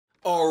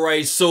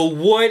Alright, so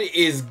what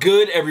is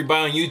good,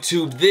 everybody on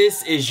YouTube?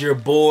 This is your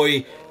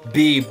boy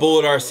B,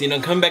 Bullet RC, and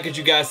I'm coming back at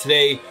you guys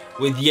today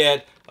with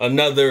yet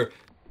another.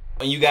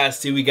 And you guys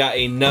see we got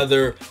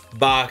another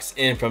box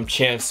in from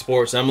Champs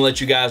Sports. I'm gonna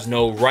let you guys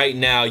know right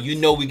now, you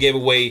know we gave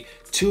away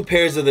 2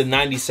 pairs of the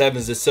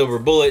 97s, the silver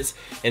bullets,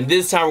 and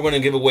this time we're gonna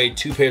give away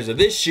 2 pairs of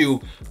this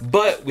shoe,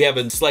 but we have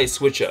a slight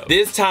switch up.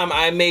 This time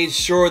I made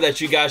sure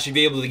that you guys should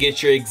be able to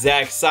get your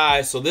exact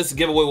size, so this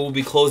giveaway will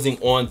be closing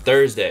on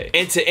Thursday.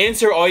 And to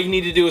enter, all you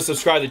need to do is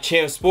subscribe to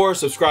Champs Sports,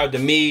 subscribe to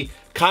me,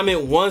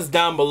 comment once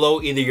down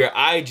below either your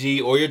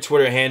IG or your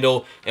Twitter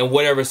handle and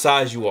whatever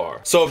size you are.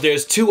 So if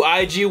there's 2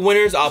 IG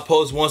winners, I'll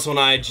post once on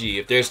IG.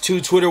 If there's 2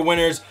 Twitter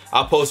winners,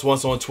 I'll post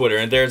once on Twitter.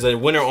 And if there's a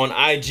winner on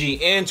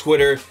IG and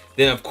Twitter,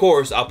 then of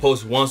course I'll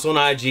post once on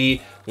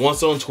IG,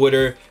 once on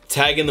Twitter,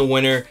 tagging the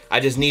winner. I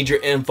just need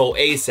your info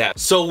ASAP.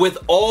 So with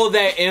all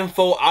that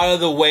info out of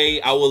the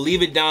way, I will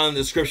leave it down in the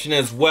description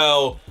as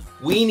well.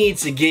 We need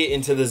to get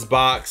into this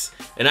box,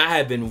 and I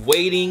have been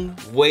waiting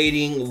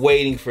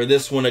for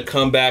this one to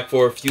come back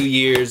for a few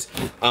years.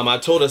 I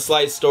told a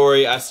slight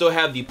story. I still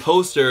have the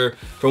poster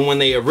from when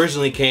they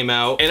originally came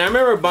out, and I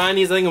remember buying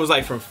these, I think it was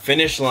like from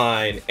Finish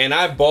Line, and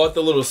I bought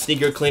the little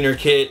sneaker cleaner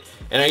kit,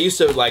 and I used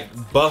to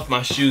like buff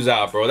my shoes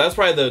out, bro. That's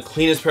probably the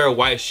cleanest pair of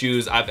white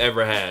shoes I've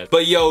ever had.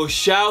 But yo,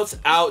 shouts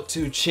out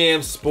to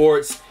Champs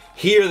Sports.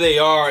 Here they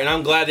are, and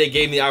I'm glad they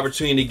gave me the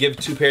opportunity to give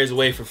 2 pairs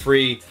away for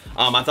free.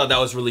 I thought that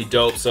was really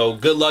dope, so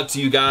good luck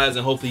to you guys,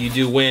 and hopefully you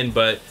do win,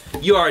 but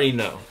you already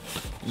know.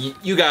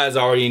 You guys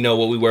already know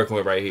what we're working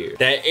with right here.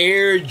 That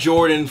Air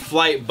Jordan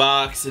Flight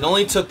box, it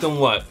only took them,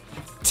 what,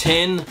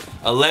 10,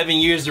 11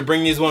 years to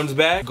bring these ones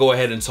back? Go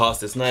ahead and toss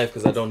this knife,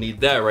 because I don't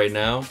need that right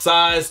now.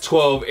 Size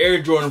 12,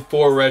 Air Jordan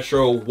 4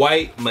 Retro,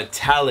 white,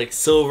 metallic,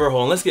 silver.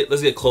 Hold on, let's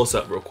get close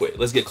up real quick.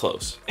 Let's get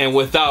close. And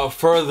without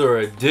further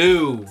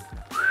ado,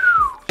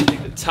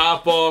 take the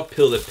top off,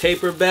 peel the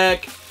paper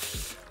back.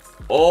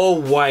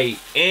 All white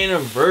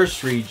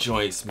anniversary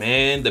joints,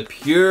 man. The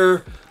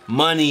Pure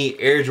Money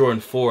Air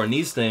Jordan 4, and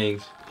these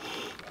things,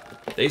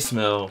 they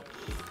smell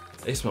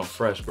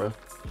fresh, bro.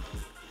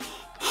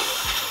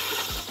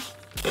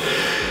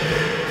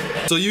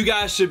 So you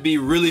guys should be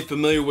really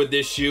familiar with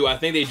this shoe. I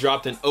think they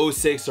dropped in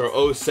 06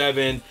 or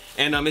 07,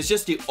 and it's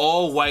just the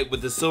all white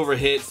with the silver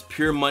hits,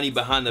 Pure Money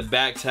behind the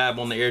back tab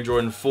on the Air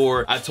Jordan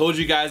 4. I told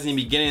you guys in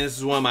the beginning, this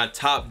is one of my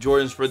top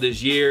Jordans for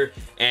this year,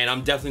 and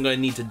I'm definitely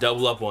gonna need to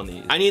double up on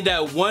these. I need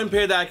that 1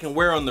 pair that I can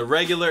wear on the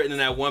regular, and then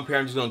that 1 pair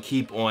I'm just gonna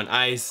keep on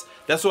ice.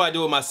 That's what I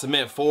do with my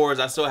cement 4s.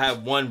 I still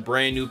have 1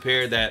 brand new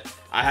pair that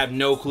I have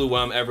no clue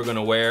what I'm ever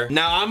gonna wear.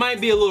 Now, I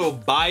might be a little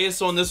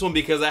biased on this one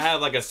because I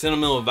have like a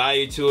sentimental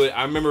value to it.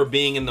 I remember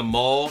being in the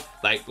mall,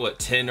 like what,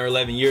 10 or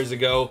 11 years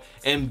ago,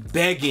 and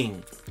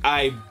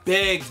I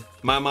begged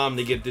my mom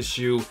to get this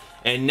shoe,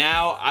 and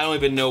now I don't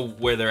even know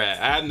where they're at.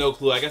 I have no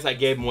clue. I guess I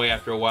gave them away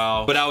after a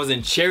while. But I was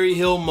in Cherry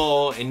Hill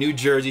Mall in New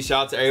Jersey.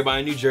 Shout out to everybody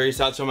in New Jersey.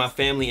 Shout out to my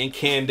family in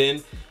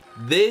Camden.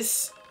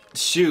 This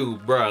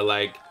shoe, bruh,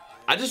 like,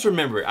 I just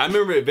remember it. I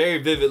remember it very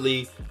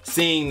vividly,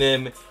 seeing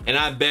them, and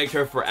I begged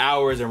her for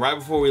hours, and right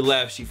before we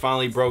left, she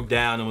finally broke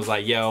down and was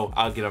like, yo,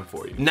 I'll get them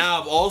for you.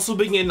 Now, I've also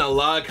been getting a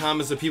lot of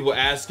comments of people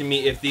asking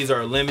me if these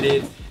are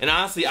limited, and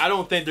honestly, I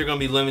don't think they're gonna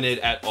be limited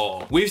at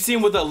all. We've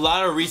seen with a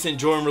lot of recent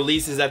Jordan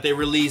releases that they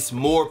release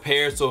more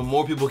pairs so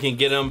more people can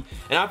get them,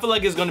 and I feel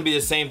like it's gonna be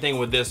the same thing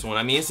with this one.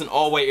 I mean, it's an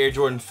all-white Air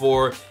Jordan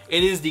 4.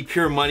 It is the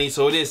Pure Money,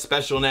 so it is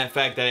special in that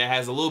fact that it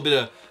has a little bit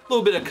of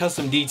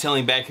custom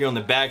detailing back here on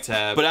the back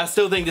tab, but I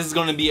still think this is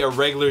going to be a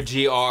regular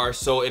GR.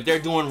 So if they're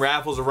doing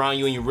raffles around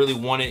you and you really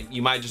want it,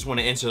 you might just want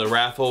to enter the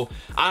raffle.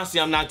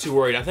 Honestly, I'm not too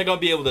worried. I think I'll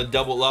be able to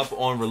double up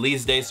on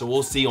release day, so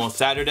we'll see on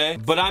Saturday.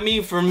 But I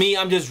mean, for me,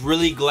 I'm just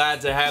really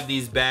glad to have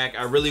these back.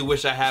 I really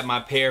wish I had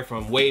my pair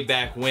from way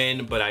back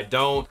when, but I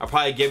don't. I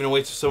probably gave it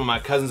away to some of my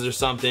cousins or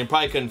something.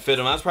 Probably couldn't fit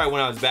them. That's probably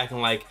when I was back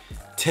in like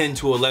 10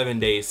 to 11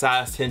 days,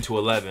 size 10 to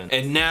 11.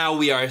 And now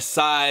we are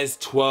size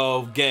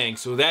 12 gang.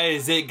 So that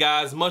is it,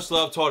 guys. Much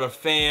love to all the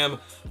fam,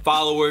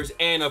 followers,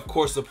 and of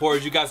course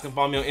supporters. You guys can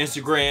follow me on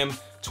Instagram,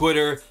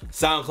 Twitter,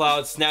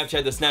 SoundCloud,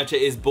 Snapchat. The Snapchat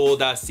is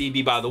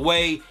bull.cb, by the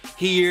way.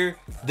 Here,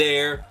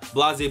 there,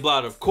 blase blah,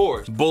 of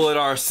course. Bullet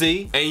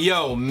RC. And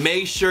yo,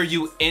 make sure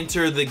you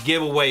enter the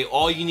giveaway.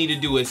 All you need to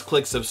do is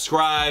click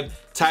subscribe,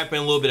 type in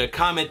a little bit of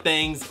comment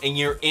things, and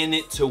you're in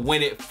it to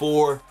win it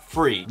for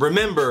free.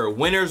 Remember,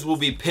 winners will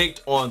be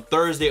picked on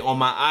Thursday on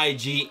my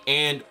IG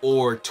and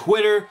or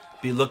Twitter.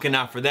 Be looking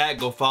out for that.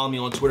 Go follow me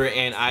on Twitter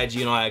and IG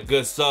and all that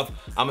good stuff.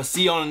 I'm gonna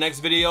see you on the next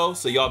video,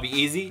 so y'all be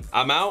easy.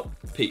 I'm out.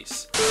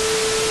 Peace.